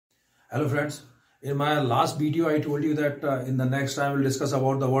Hello friends, in my last video I told you that in the next time we'll discuss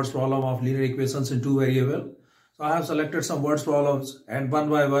about the words problem of linear equations in two variable. So I have selected some words problems and one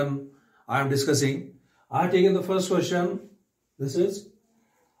by one I am discussing. I have taken the first question. This is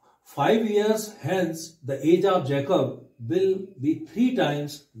 5 years hence the age of Jacob will be 3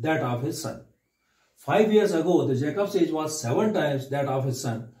 times that of his son. 5 years ago the Jacob's age was 7 times that of his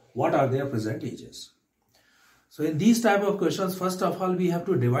son. What are their present ages? So in these type of questions, first of all, we have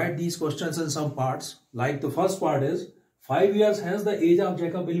to divide these questions in some parts. Like the first part is 5 years hence the age of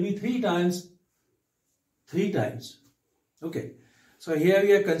Jacob will be 3 times. 3 times. Okay. So here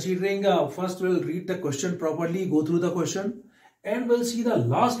we are considering, first we'll read the question properly, go through the question, and we'll see the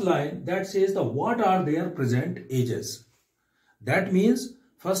last line that says the what are their present ages. That means,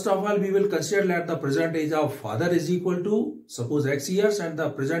 first of all, we will consider that the present age of father is equal to, suppose x years, and the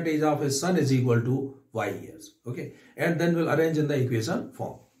present age of his son is equal to y years. Okay. And then we'll arrange in the equation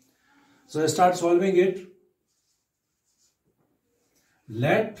form. So I start solving it.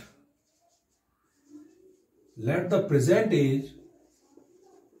 Let the present age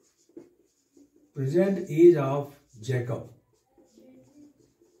of Jacob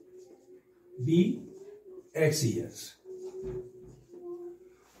be x years.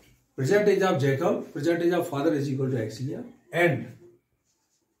 Present age of Jacob, present age of father is equal to x year, and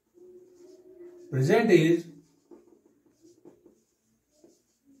present age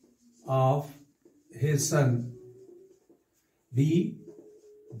of his son be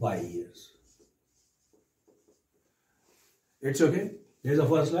y years. It's okay. There's the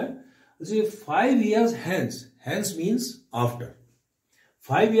first line. See, 5 years hence. Hence means after.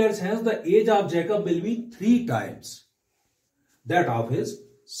 5 years hence the age of Jacob will be 3 times that of his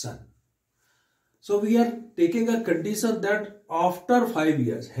son. So we are taking a condition that after 5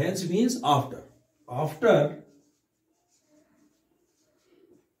 years. Hence means after. After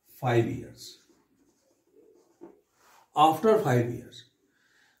 5 years. After 5 years.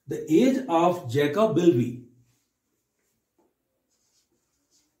 The age of Jacob will be.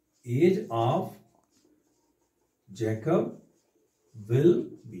 Age of Jacob will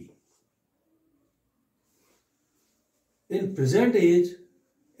be. In present age,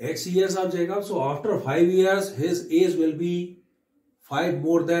 x years of Jacob. So after 5 years, his age will be 5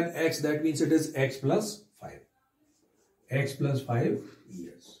 more than x. That means it is x plus 5. X plus 5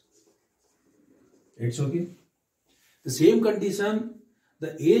 years. It's okay. The same condition,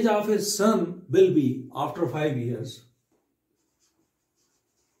 the age of his son will be after 5 years.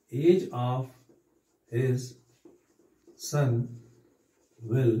 Age of his son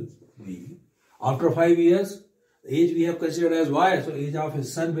will be after 5 years. The age we have considered as y. So age of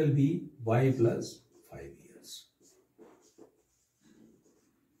his son will be y plus 5 years.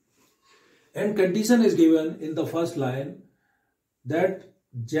 And condition is given in the first line that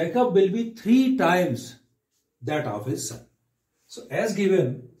Jacob will be 3 times that of his son. So as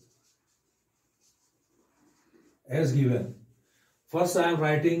given, first I am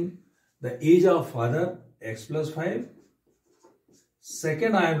writing the age of father x plus 5.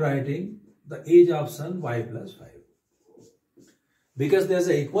 Second I am writing the age of son y plus 5. Because there is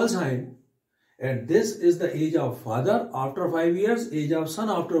an equal sign and this is the age of father after 5 years, age of son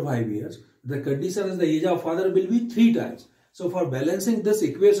after 5 years. The condition is the age of father will be 3 times. So for balancing this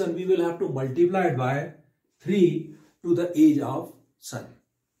equation, we will have to multiply it by 3 to the age of son.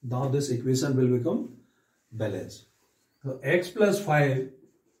 Now this equation will become balanced. So x plus 5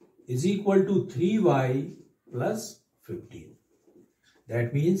 is equal to 3y plus 15.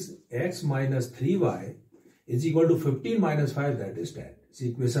 That means x minus 3y is equal to 15 minus 5, that is 10. It's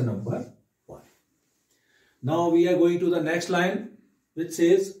equation number 1. Now we are going to the next line which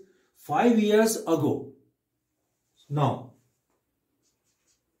says 5 years ago. Now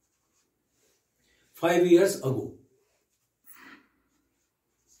 5 years ago.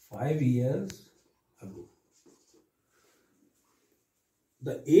 5 years ago.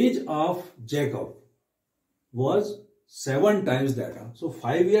 The age of Jacob was 7 times that. So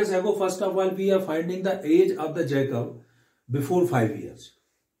 5 years ago, first of all, we are finding the age of the Jacob before 5 years.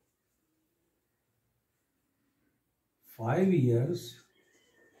 5 years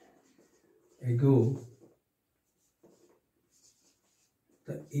ago,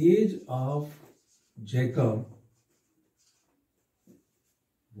 the age of Jacob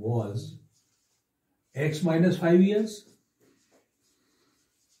was x minus 5 years.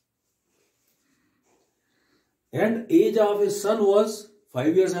 And age of his son was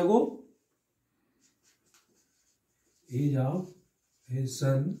 5 years ago. Age of his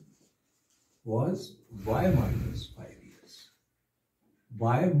son was y minus 5 years.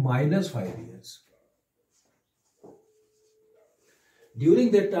 Y minus 5 years.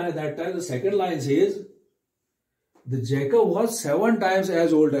 During that time, the second line says the Jacob was 7 times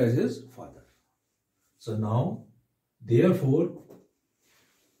as old as his father. So now, therefore,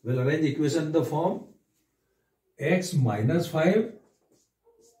 we'll arrange the equation in the form x minus 5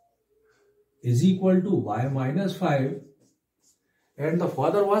 is equal to y minus 5, and the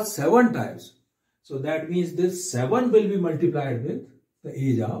father was 7 times. So that means this 7 will be multiplied with the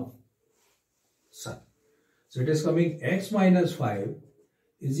age of son. So it is coming x minus 5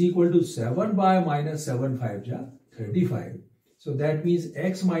 is equal to 7 by minus 7 5 ja 35. So that means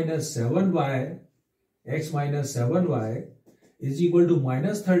x minus 7y is equal to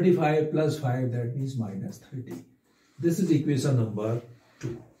minus 35 plus 5, that means minus 30. This is equation number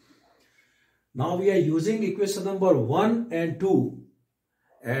 2. Now we are using equation number 1 and 2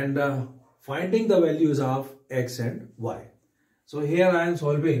 and finding the values of x and y. So here I am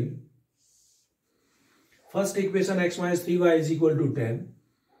solving first equation, x minus 3y is equal to 10.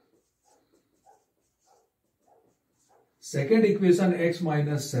 Second equation, x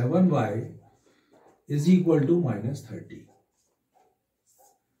minus 7y is equal to minus 30.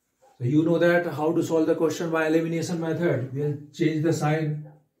 So you know that how to solve the question by elimination method. We'll change the sign.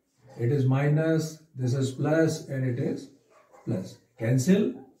 It is minus, this is plus, and it is plus.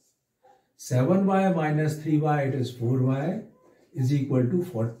 Cancel. 7y minus 3y, it is 4y, is equal to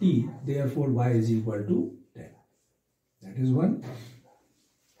 40. Therefore, y is equal to 10. That is 1.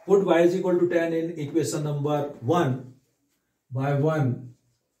 Put y is equal to 10 in equation number 1 by 1.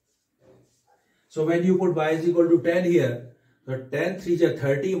 So when you put y is equal to 10 here, the 10 3 is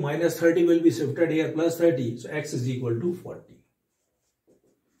 30, minus 30 will be shifted here, plus 30. So x is equal to 40.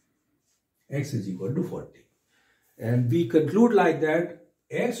 X is equal to 40. And we conclude like that,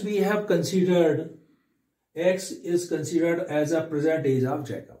 x we have considered, x is considered as a present age of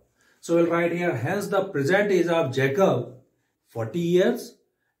Jacob. So we'll write here, hence the present age of Jacob 40 years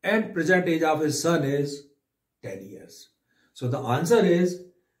and present age of his son is 10 years. So the answer is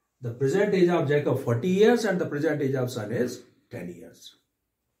the present age of Jacob 40 years and the present age of son is 10 years.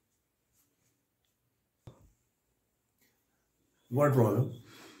 What problem?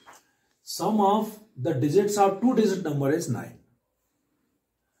 Sum of the digits of 2-digit number is 9.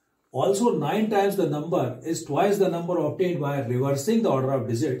 Also 9 times the number is twice the number obtained by reversing the order of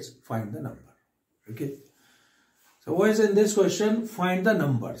digits. Find the number. Okay. So what is in this question? Find the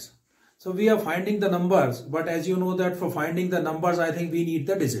numbers. So we are finding the numbers, but as you know that for finding the numbers, I think we need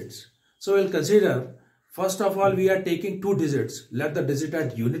the digits. So we'll consider, first of all, we are taking 2 digits. Let the digit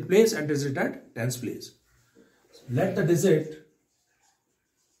at unit place and digit at tens place. Let the digit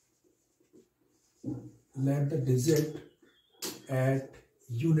at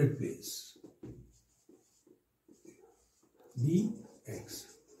unit place be x.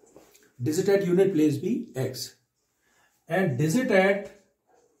 Digit at unit place be x. And digit at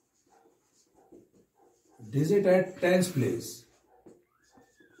tens place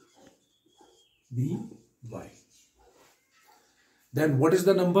be y. Then what is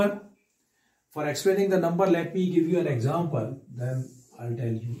the number? For explaining the number, let me give you an example. Then I'll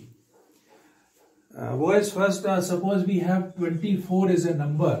tell you. Boys, first suppose we have 24 is a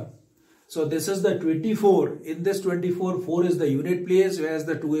number. So this is the 24. In this 24, 4 is the unit place, whereas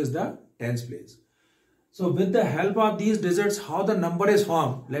the 2 is the tens place. So with the help of these digits, how the number is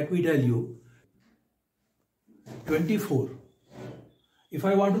formed, let me tell you. 24. If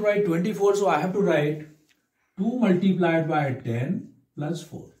I want to write 24, so I have to write 2 multiplied by 10 plus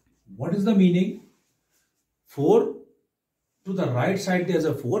 4. What is the meaning? 4. To the right side there is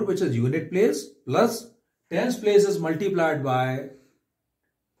a 4 which is unit place, plus tens place is multiplied by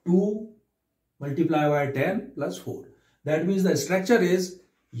 2 multiplied by 10 plus 4. That means the structure is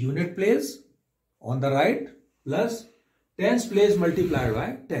unit place on the right plus tens place multiplied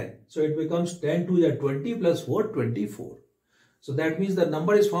by 10. So it becomes 10 to the 20 plus 4, 24. So that means the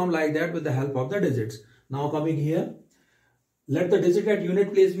number is formed like that with the help of the digits. Now coming here, let the digit at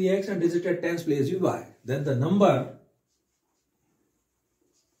unit place be x and digit at tens place be y. Then the number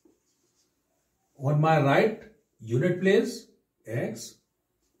on my right, unit place, x,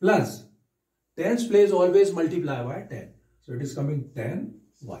 plus tens place always multiply by 10. So it is coming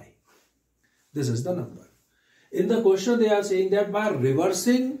 10y. This is the number. In the question, they are saying that by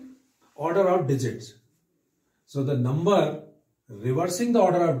reversing order of digits. So the number reversing the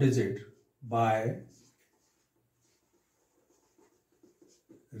order of digit by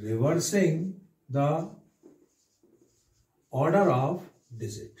reversing the order of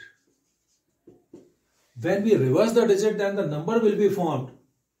digit. When we reverse the digit, then the number will be formed.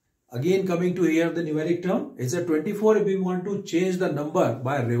 Again, coming to here, the numeric term is a 24. If we want to change the number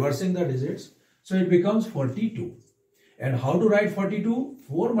by reversing the digits, so it becomes 42. And how to write 42?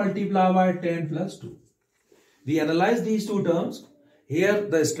 4 multiplied by 10 plus 2. We analyze these two terms. Here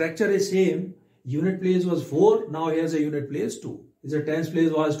the structure is same. Unit place was 4. Now here's a unit place 2. The tens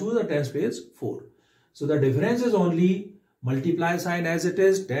place was 2. The tens place 4. So the difference is only multiply sign as it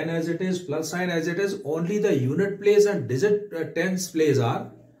is, 10 as it is, plus sign as it is. Only the unit place and digit tens place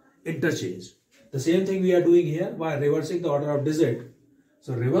are interchanged. The same thing we are doing here by reversing the order of digit.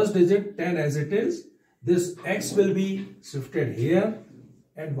 So reverse digit 10 as it is. This x will be shifted here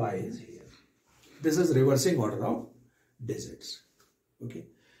and y is here. This is reversing order of digits. Okay.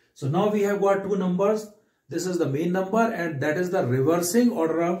 So now we have got two numbers. This is the main number and that is the reversing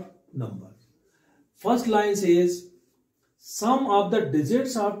order of number. First line says sum of the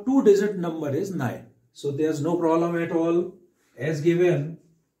digits of two-digit number is 9. So there's no problem at all as given.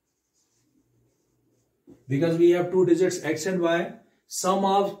 Because we have two digits x and y. Sum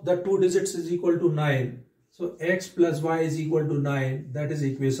of the two digits is equal to 9. So x plus y is equal to 9. That is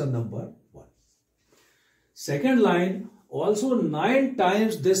equation number 1. Second line, also 9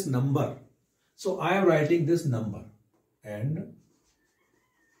 times this number. So I am writing this number. And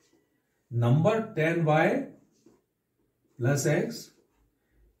number 10y plus x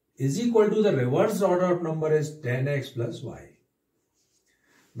is equal to the reverse order of number is 10x plus y.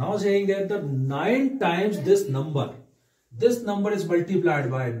 Now saying that the 9 times this number is multiplied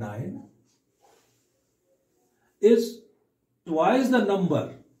by 9 is twice the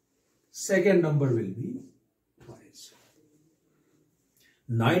number. Second number will be twice.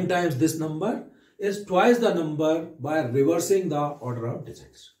 9 times this number is twice the number by reversing the order of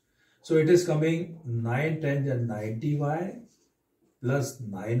digits. So it is coming 9 times 90y plus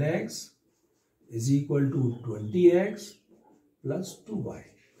 9x is equal to 20x plus 2y.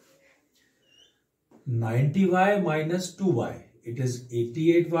 90y minus 2y, it is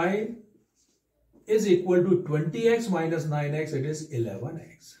 88y is equal to 20x minus 9x, it is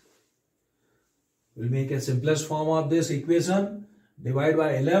 11x. We'll make a simplest form of this equation, divide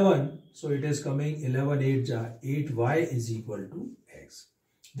by 11, so it is coming 11 8 8y is equal to x.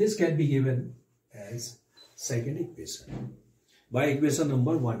 This can be given as second equation by equation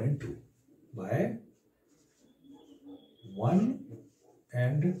number 1 and 2. By 1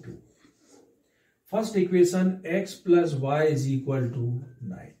 and 2. First equation, x plus y is equal to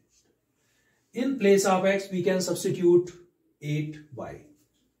 9. In place of x, we can substitute 8y.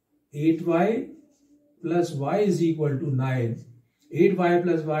 8y plus y is equal to 9. 8y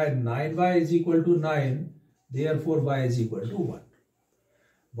plus y, 9y is equal to 9. Therefore, y is equal to 1.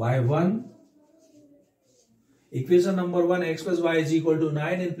 y1, equation number 1, x plus y is equal to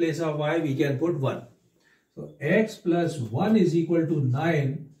 9. In place of y, we can put 1. So, x plus 1 is equal to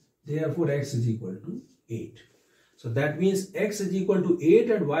 9. Therefore, x is equal to 8. So, that means x is equal to 8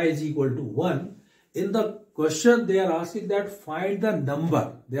 and y is equal to 1. In the question, they are asking that find the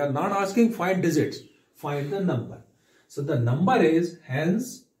number. They are not asking find digits. Find the number. So, the number is,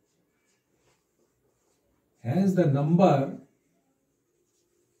 hence the number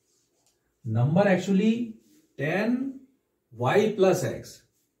actually 10y plus x.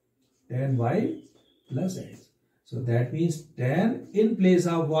 10y plus x. So that means 10 in place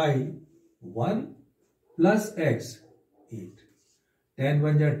of y, 1 plus x, 8. 10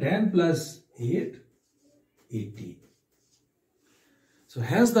 1 is 10 plus 8, 18. So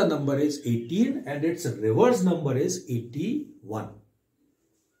hence the number is 18 and its reverse number is 81.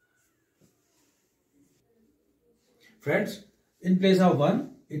 Friends, in place of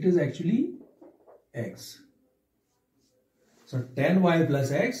 1, it is actually x. So 10y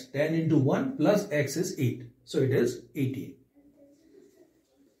plus x, 10 into 1 plus x is 8. So it is 18.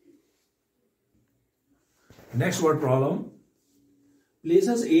 Next word problem.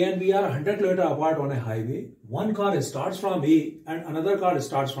 Places A and B are 100 km apart on a highway. One car starts from A and another car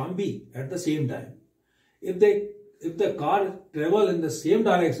starts from B at the same time. If the car travel in the same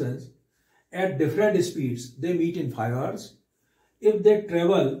directions at different speeds, they meet in 5 hours. If they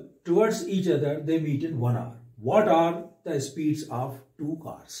travel towards each other, they meet in 1 hour. What are the speeds of two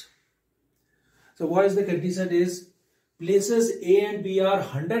cars? So what is the condition is places A and B are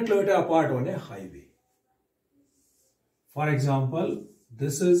 100 km apart on a highway. For example,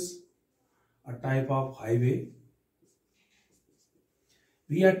 this is a type of highway.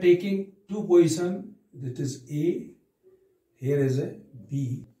 We are taking two positions, that is A, here is a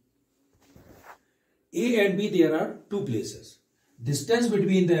B. A and B, there are two places. Distance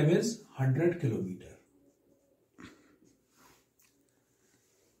between them is 100 km.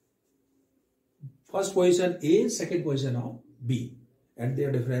 First position A, second position of B, and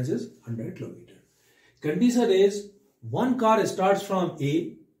their difference is 100 km. Condition is one car starts from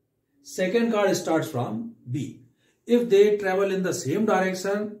A, second car starts from B. If they travel in the same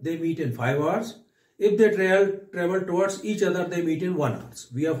direction, they meet in 5 hours. If they travel towards each other, they meet in 1 hour.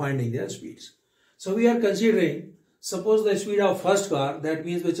 We are finding their speeds. So we are considering, suppose the speed of first car, that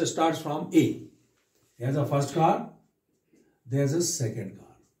means which starts from A. Here's a first car, there's a second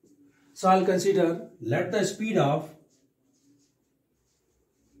car. So I'll consider, let the speed of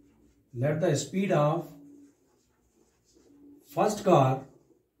first car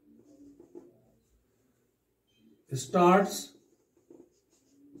starts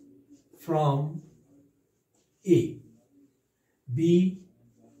from A, be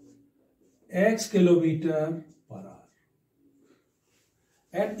x kilometer per hour,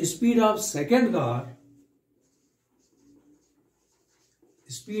 and speed of second car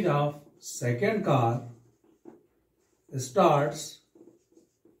starts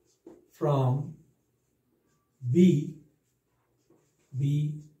from B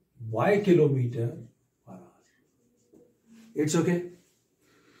y kilometer per hour. It's okay.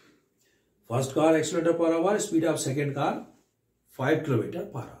 First car accelerator per hour, speed of second car 5 kilometer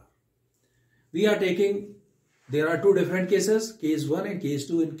per hour. We are taking, there are two different cases, case 1 and case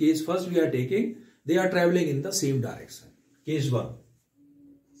 2. In case first we are taking, they are traveling in the same direction. Case 1.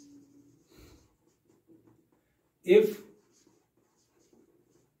 If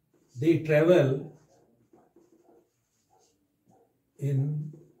they travel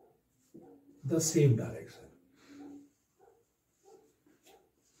in the same direction,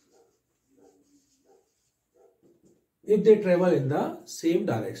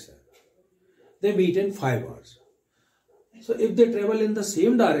 they meet in 5 hours. So if they travel in the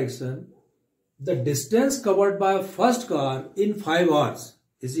same direction, the distance covered by first car in 5 hours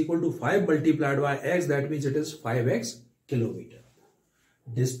is equal to 5 multiplied by x, that means it is 5x kilometer.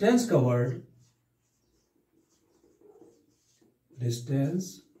 Distance covered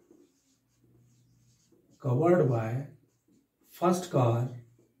by first car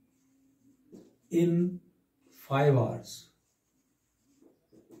in 5 hours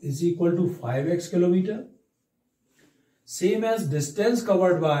is equal to 5x kilometer. Same as distance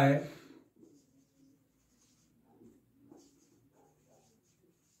covered by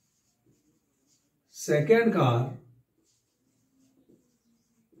second car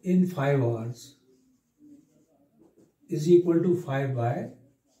in 5 hours is equal to 5 by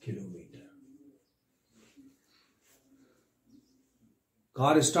kilometer.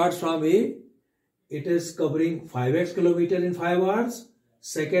 Car starts from A, it is covering 5x kilometer in 5 hours.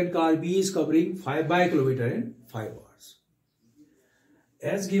 Second car B is covering 5 by kilometer in 5 hours.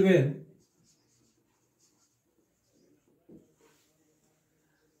 As given,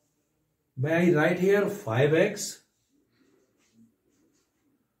 may I write here 5x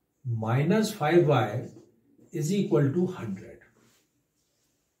minus 5y is equal to 100.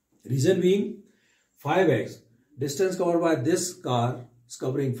 Reason being, 5x, distance covered by this car is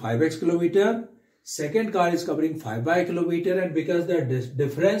covering 5x kilometer. Second car is covering 5 by kilometer, and because the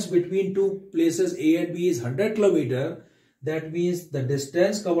difference between two places A and B is 100 kilometer, that means the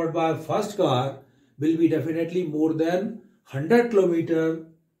distance covered by first car will be definitely more than 100 kilometer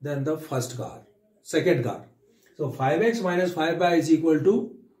than the second car. So 5x minus 5 by is equal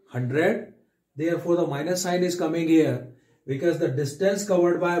to 100. Therefore, the minus sign is coming here because the distance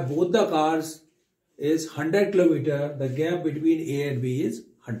covered by both the cars is 100 kilometer. The gap between A and B is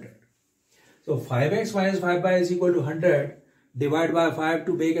 100. So 5x minus 5 by is equal to 100. Divide by 5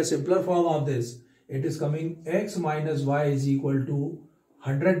 to make a simpler form of this. It is coming x minus y is equal to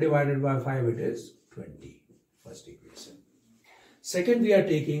 100 divided by 5. It is 20. First equation. Second, we are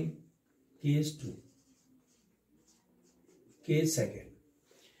taking case 2. Case second.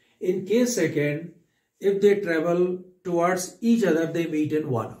 In case second, if they travel towards each other, they meet in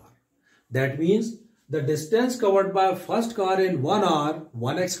 1 hour. That means the distance covered by first car in 1 hour,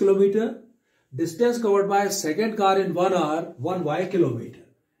 1x kilometer. Distance covered by second car in 1 hour, 1y kilometer.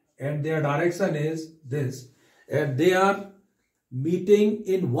 And their direction is this. And they are meeting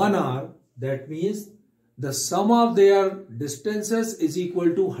in 1 hour. That means the sum of their distances is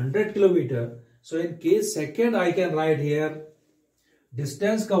equal to 100 kilometer. So in case second, I can write here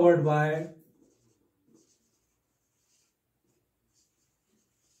distance covered by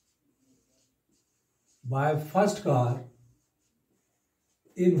first car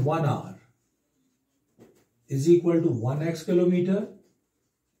in 1 hour is equal to 1x kilometer.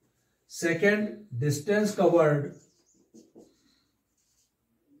 Second, distance covered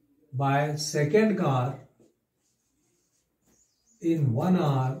by second car in 1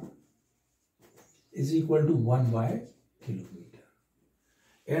 hour is equal to 1 by kilometer.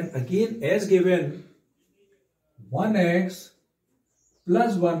 And again, as given, 1x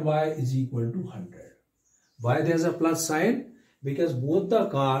plus 1y is equal to 100. Why there's a plus sign? Because both the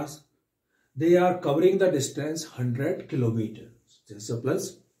cars, they are covering the distance 100 kilometers. There's a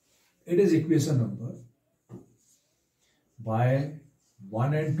plus. It is equation number 2. By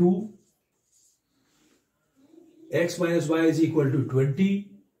 1 and 2, x minus y is equal to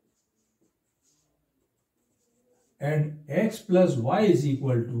 20 and x plus y is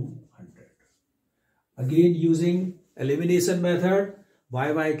equal to 100. Again, using elimination method,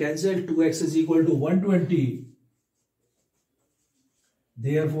 y cancel, 2x is equal to 120.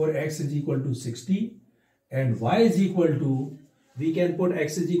 Therefore, x is equal to 60 and y is equal to, we can put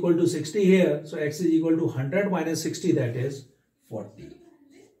x is equal to 60 here. So, x is equal to 100 minus 60, that is 40.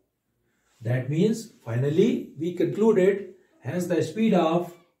 That means, finally, we concluded, hence the speed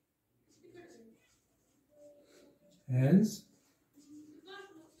of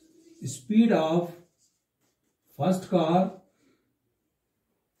first car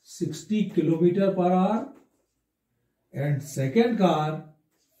 60 kilometer per hour and second car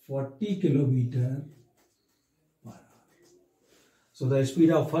 40 kilometer per hour. So the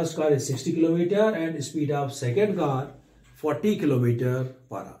speed of first car is 60 kilometer and speed of second car 40 kilometer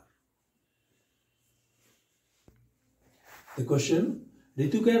per hour. The question,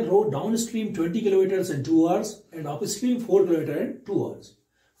 Ritu can row downstream 20 kilometers in 2 hours and upstream 4 kilometers in 2 hours.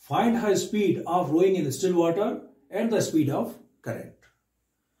 Find her speed of rowing in still water and the speed of current.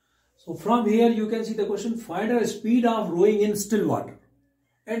 So from here you can see the question, find her speed of rowing in still water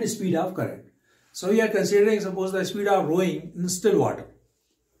and speed of current. So we are considering, suppose, the speed of rowing in still water.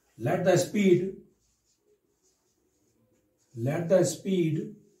 Let the speed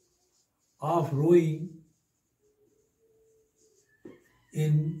of rowing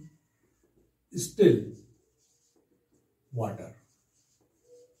in still water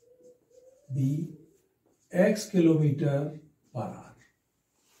be x kilometer per hour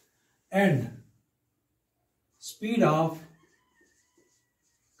and speed of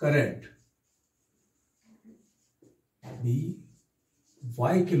current be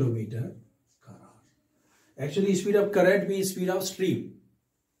y kilometer per hour. Actually, speed of current means speed of stream,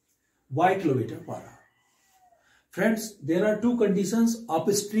 y kilometer per hour. Friends, there are two conditions,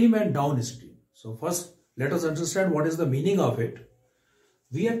 upstream and downstream. So first, let us understand what is the meaning of it.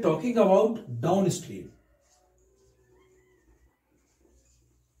 We are talking about downstream.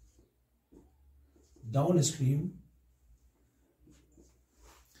 Downstream,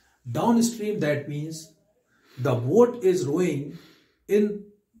 that means the boat is rowing in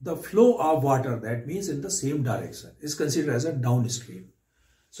the flow of water, that means in the same direction, is considered as a downstream.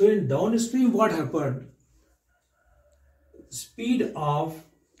 So in downstream, what happened? Speed of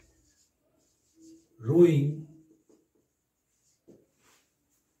rowing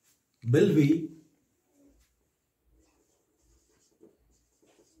will be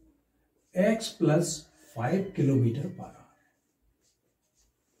x plus 5 kilometer per hour.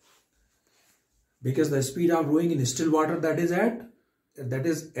 Because the speed of rowing in still water, that is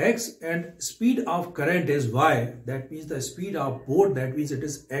x, and speed of current is y. That means the speed of boat, that means it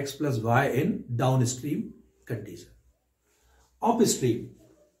is x plus y in downstream condition. Upstream.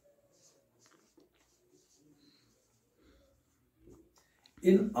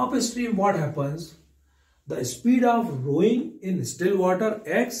 In upstream, what happens? The speed of rowing in still water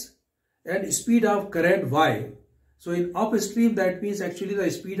x and speed of current y. So in upstream, that means actually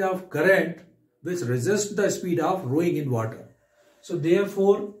the speed of current which resists the speed of rowing in water. So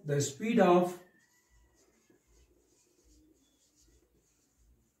therefore, the speed of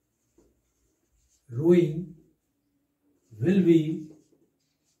rowing will be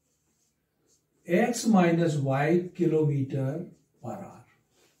x minus y kilometer per hour.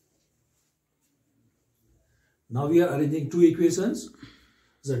 Now we are arranging two equations.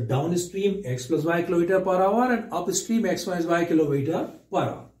 The downstream x plus y kilometer per hour and upstream x minus y kilometer per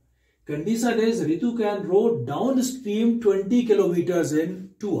hour. Condition is Ritu can row downstream 20 kilometers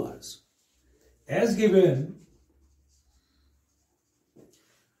in 2 hours. As given,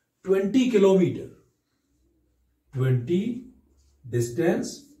 20 kilometer, 20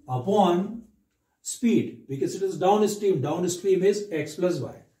 distance upon speed, because it is downstream. Downstream is x plus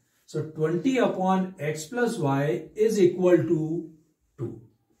y. So 20 upon x plus y is equal to 2.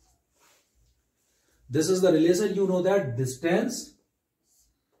 This is the relation. You know that distance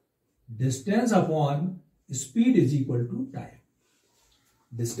upon speed is equal to time.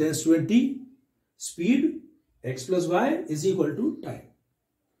 Distance 20, speed x plus y is equal to time.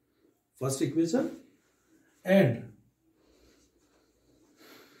 First equation. And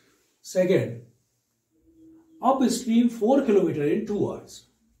second, upstream 4 kilometer in 2 hours.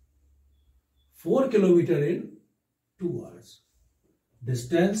 4 kilometer in 2 hours.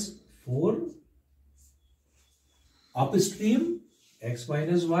 Distance 4, Upstream x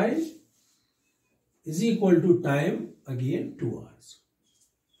minus y is equal to time, again 2 hours.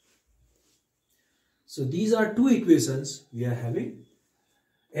 So these are two equations we are having.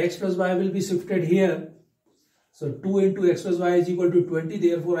 X plus y will be shifted here. So 2 into x plus y is equal to 20.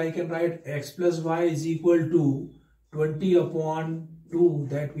 Therefore, I can write x plus y is equal to 20 upon 2.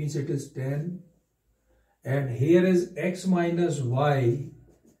 That means it is 10. And here is x minus y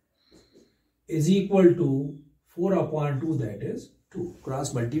is equal to 4 upon 2. That is 2.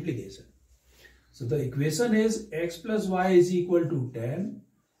 Cross multiplication. So the equation is x plus y is equal to 10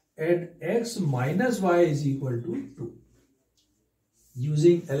 and x minus y is equal to 2.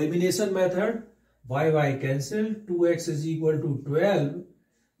 Using elimination method, y cancel, 2x is equal to 12,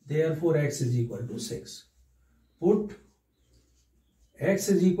 therefore x is equal to 6. Put x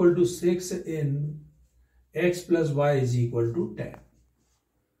is equal to 6 in x plus y is equal to 10.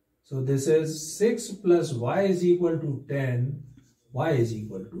 So this is 6 plus y is equal to 10, y is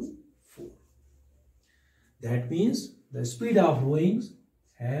equal to 4. That means the speed of rowing,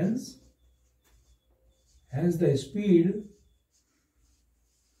 hence the speed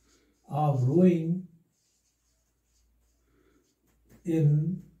of rowing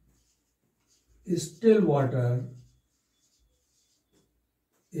in still water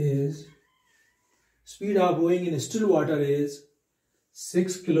is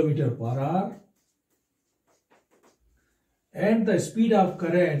 6 km per hour and the speed of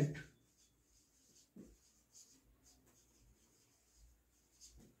current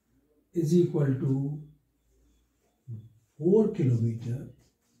is equal to 4 km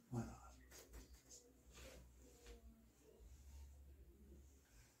per hour.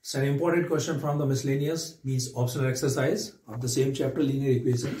 It's an important question from the miscellaneous, means optional exercise of the same chapter, linear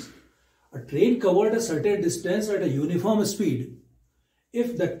equations. A train covered a certain distance at a uniform speed.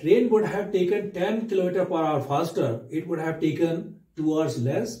 If the train would have taken 10 km per hour faster, it would have taken 2 hours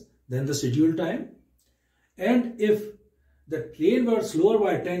less than the scheduled time. And if the train were slower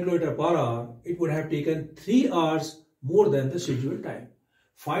by 10 km per hour, it would have taken 3 hours more than the scheduled time.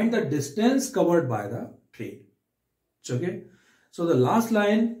 Find the distance covered by the train. Okay. So the last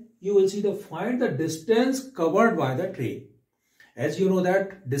line, you will see the find the distance covered by the train. As you know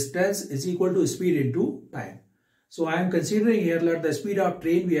that distance is equal to speed into time. So I am considering here let the speed of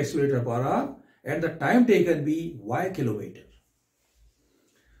train be x km per hour and the time taken be y kilometer.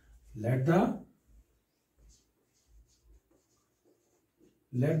 Let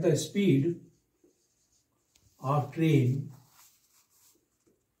the speed of train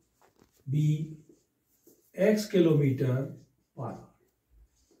be x km per hour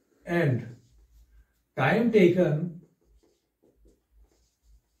and time taken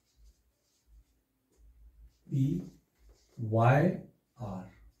be y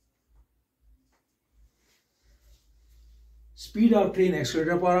r. Speed of train x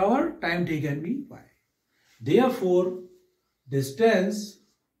km per hour, time taken be y. Therefore, distance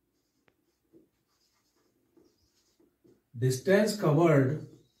covered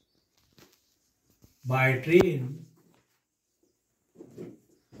by train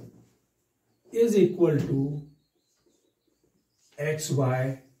is equal to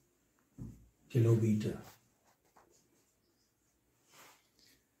xy kilometer.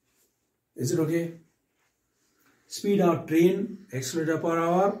 Is it okay? Speed of train x km per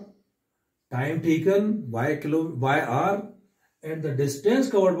hour, time taken y r, and the distance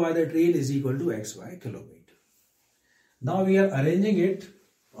covered by the train is equal to xy kilometer. Now we are arranging it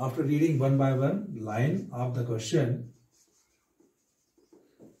after reading one by one line of the question.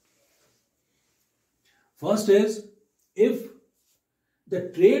 First is, if the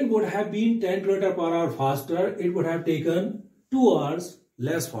train would have been 10 km per hour faster, it would have taken 2 hours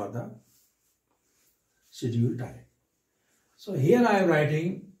less for the scheduled time. So here I am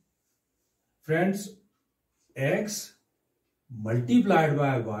writing, friends, x multiplied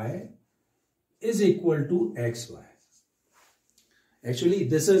by y is equal to xy. Actually,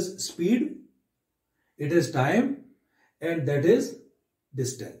 this is speed, it is time, and that is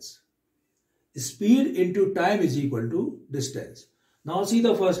distance. Speed into time is equal to distance. Now see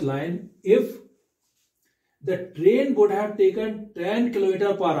the first line. If the train would have taken 10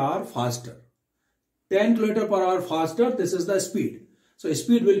 km per hour faster, 10 km per hour faster, this is the speed. So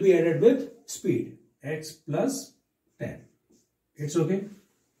speed will be added with speed, x plus 10. It's okay.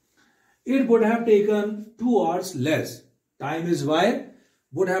 It would have taken 2 hours less. Time is y,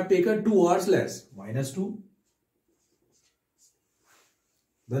 would have taken 2 hours less, minus 2.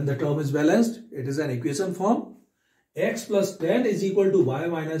 When the term is balanced, it is an equation form. X plus 10 is equal to y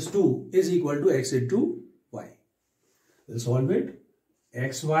minus 2 is equal to x into y. We'll solve it.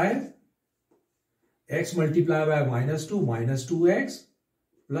 xy x multiplied by minus 2, minus 2x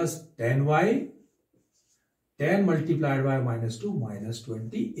plus 10y, 10 multiplied by minus 2, minus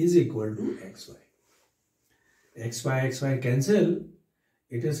 20 is equal to xy. Xy cancel.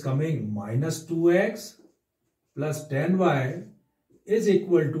 It is coming minus 2x plus 10y is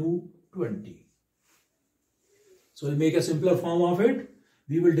equal to 20. So we'll make a simpler form of it.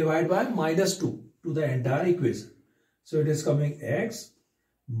 We will divide by minus 2 to the entire equation. So it is coming x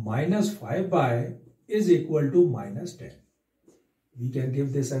minus 5y is equal to minus 10. We can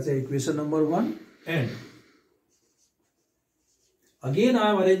give this as a equation number 1, and again I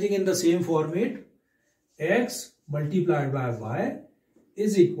am arranging in the same format. X multiplied by y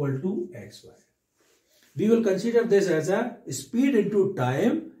is equal to xy. We will consider this as a speed into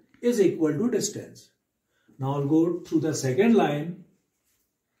time is equal to distance. Now I'll go through the second line.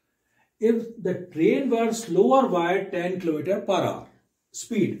 If the train were slower by 10 km per hour,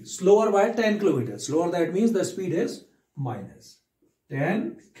 speed slower by 10 km. Slower, that means the speed is minus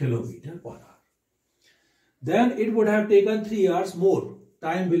 10 km per hour. Then it would have taken 3 hours more.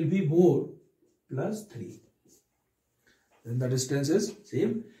 Time will be more plus 3. Then the distance is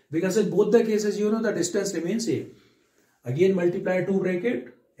same. Because in both the cases, you know, the distance remains same. Again multiply 2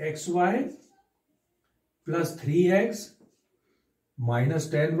 bracket xy plus 3x minus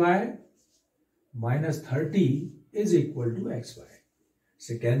 10y minus 30 is equal to xy.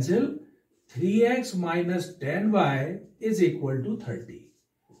 So cancel. 3x minus 10y is equal to 30.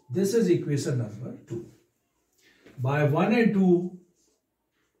 This is equation number 2. By 1 and 2.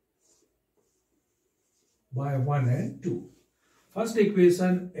 By 1 and 2. First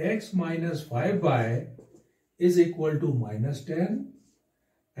equation, x minus 5y is equal to minus 10,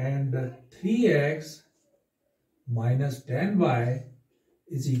 and 3x minus 10y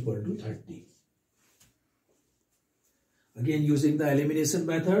is equal to 30. Again, using the elimination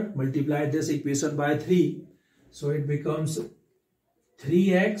method, multiply this equation by 3. So it becomes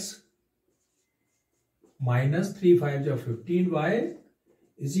 3x minus 3 5 is 15y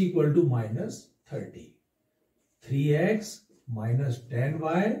is equal to minus 30. 3x minus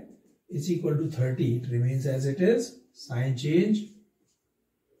 10y is equal to 30. It remains as it is. Sign change.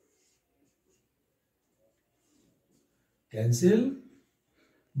 Cancel.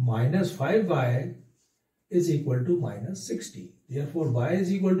 Minus 5y is equal to minus 60. Therefore, y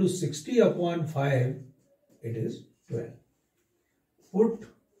is equal to 60 upon 5. It is 12. Put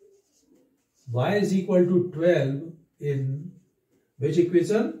y is equal to 12 in which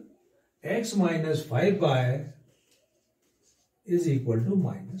equation? X minus 5y is equal to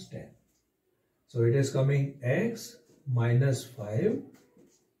minus 10. So it is coming x minus 5,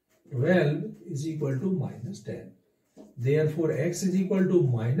 12 is equal to minus 10. Therefore, x is equal to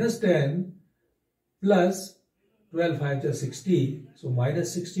minus 10 plus 12 5 is 60. So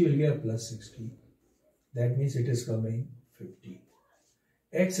minus 60 will be a plus 60. That means it is coming 50.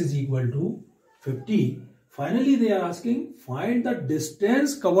 X is equal to 50. Finally, they are asking find the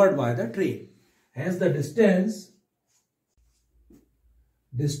distance covered by the train. Hence the distance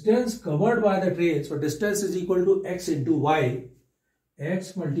covered by the train. So distance is equal to x into y.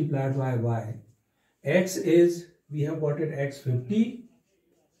 X multiplied by y. X is, we have got it x 50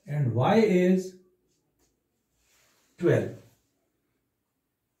 and y is 12.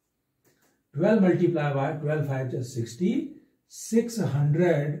 12 multiplied by 12 5 is 60.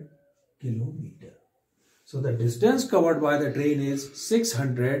 600 kilometer. So the distance covered by the train is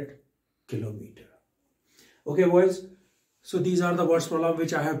 600 kilometer. Okay boys. So these are the words problem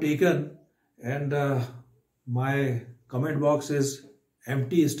which I have taken, and my comment box is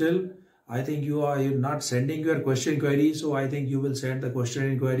empty still. I think you're not sending your question queries, so I think you will send the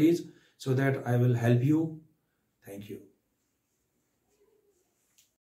question inquiries so that I will help you. Thank you.